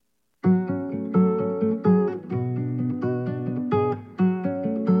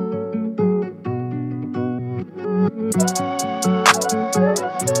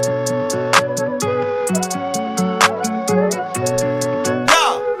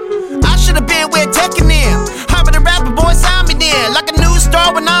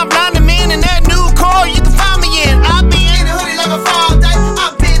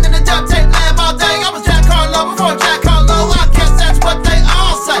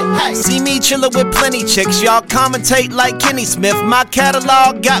See me chillin' with plenty chicks, y'all commentate like Kenny Smith. My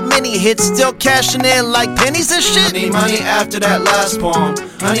catalog got many hits, still cashing in like pennies and shit. I need money after that last poem.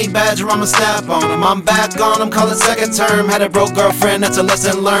 Honey badger, I'ma snap on him. I'm back on him, call it second term. Had a broke girlfriend, that's a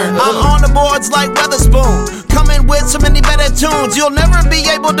lesson learned. I'm on the boards like Weatherspoon, coming with so many better tunes. You'll never be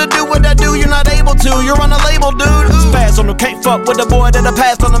able to do what I do, you're not able to. You're on a label, dude. Spaz on them, can't fuck with the boy that I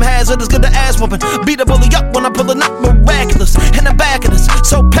passed on them. Hazard is good to ass whooping. Beat a bully up when I'm pulling up miraculous. In the back of this,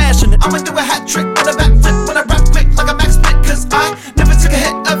 so passionate. I'ma do a hat trick with a backflip when I rap quick like a max spit. Cause I never took a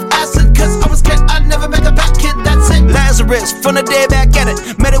hit of acid, cause I was scared I'd never make a back kid, that's it. Lazarus, from the dead back at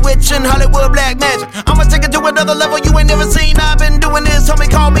it. Met a witch in Hollywood, black magic. I'ma take it to another level you ain't never seen. I've been doing this, homie,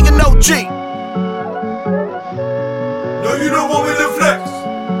 call me an OG. No, you don't want me to flex.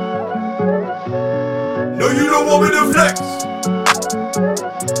 No, you don't want me to flex.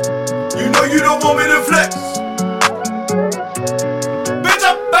 You know you don't want me to flex. Bitch,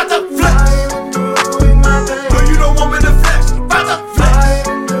 I'm about to flex. No, you don't want me to flex. About to flex.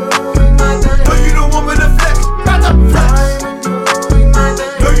 No, you don't want me to flex. About to flex.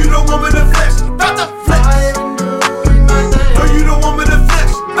 No, you don't want me to flex. About to flex. No, you don't want me to flex.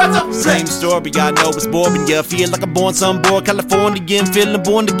 About to flex. Same story, I know it's boring. Yeah, feel like I'm born some boy, Californian, feeling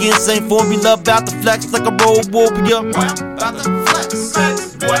born again. Same formula, about to flex like a road warrior. Boy, I'm about to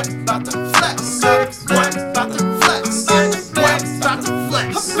flex. Boy, I'm about to flex. Boy, I'm about to flex. Boy, I'm about to flex.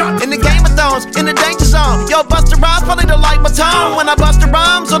 In the Game of Thrones, in the danger zone. Yo, Busta Rhymes probably don't like my tone. When I bust the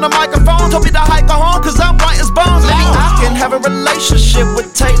rhymes on the microphone, told me to hike her home, cause I'm white as bones. Maybe I can have a relationship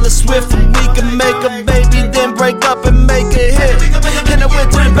with Taylor Swift, and we can make a baby, then break up and make a hit. And I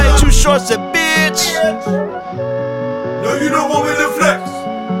went to the bay, too short, said bitch. No, you don't want me to flex.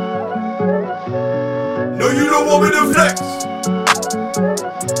 No, you don't want me to flex.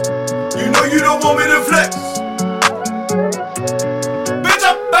 You know you don't want me to flex.